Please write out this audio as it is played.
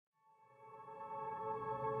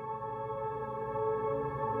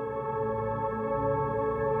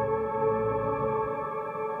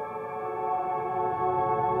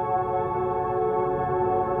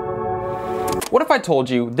What if I told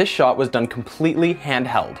you this shot was done completely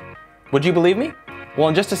handheld? Would you believe me? Well,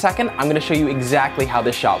 in just a second, I'm going to show you exactly how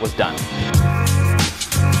this shot was done.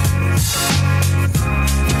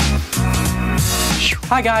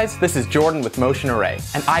 Hi guys, this is Jordan with Motion Array,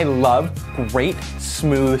 and I love great,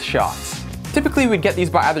 smooth shots. Typically we'd get these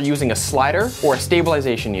by either using a slider or a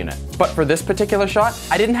stabilization unit. But for this particular shot,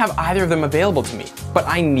 I didn't have either of them available to me, but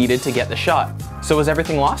I needed to get the shot. So was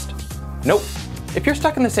everything lost? Nope. If you're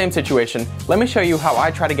stuck in the same situation, let me show you how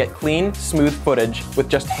I try to get clean, smooth footage with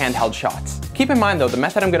just handheld shots. Keep in mind though, the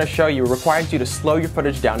method I'm going to show you requires you to slow your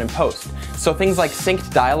footage down in post, so things like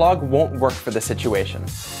synced dialogue won't work for this situation.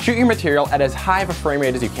 Shoot your material at as high of a frame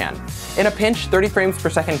rate as you can. In a pinch, 30 frames per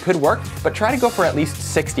second could work, but try to go for at least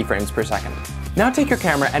 60 frames per second. Now take your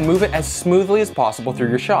camera and move it as smoothly as possible through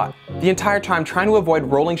your shot. The entire time trying to avoid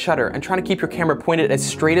rolling shutter and trying to keep your camera pointed as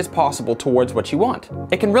straight as possible towards what you want.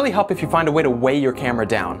 It can really help if you find a way to weigh your camera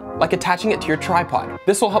down, like attaching it to your tripod.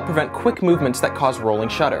 This will help prevent quick movements that cause rolling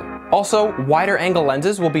shutter. Also, wider angle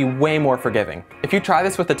lenses will be way more forgiving. If you try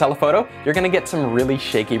this with the telephoto, you're gonna get some really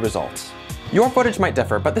shaky results. Your footage might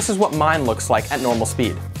differ, but this is what mine looks like at normal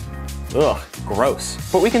speed. Ugh, gross.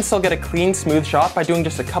 But we can still get a clean, smooth shot by doing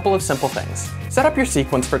just a couple of simple things. Set up your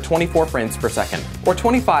sequence for 24 frames per second, or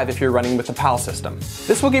 25 if you're running with the PAL system.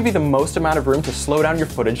 This will give you the most amount of room to slow down your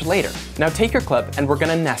footage later. Now take your clip and we're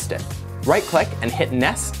gonna nest it. Right-click and hit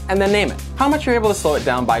Nest, and then name it. How much you're able to slow it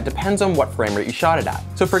down by depends on what frame rate you shot it at.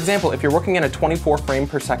 So for example, if you're working in a 24 frame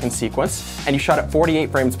per second sequence, and you shot at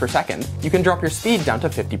 48 frames per second, you can drop your speed down to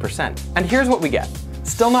 50%. And here's what we get.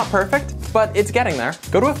 Still not perfect, but it's getting there.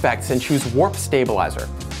 Go to Effects and choose Warp Stabilizer.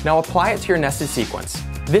 Now apply it to your nested sequence.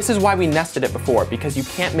 This is why we nested it before, because you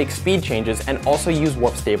can't make speed changes and also use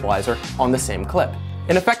Warp Stabilizer on the same clip.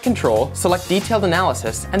 In Effect Control, select Detailed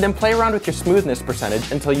Analysis, and then play around with your smoothness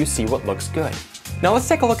percentage until you see what looks good. Now let's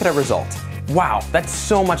take a look at our result. Wow, that's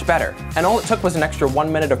so much better. And all it took was an extra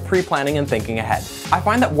 1 minute of pre-planning and thinking ahead. I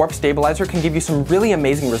find that Warp Stabilizer can give you some really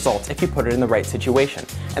amazing results if you put it in the right situation,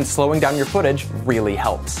 and slowing down your footage really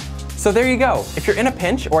helps. So there you go. If you're in a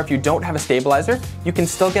pinch or if you don't have a stabilizer, you can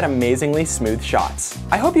still get amazingly smooth shots.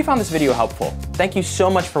 I hope you found this video helpful. Thank you so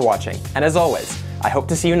much for watching, and as always, I hope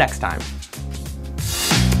to see you next time.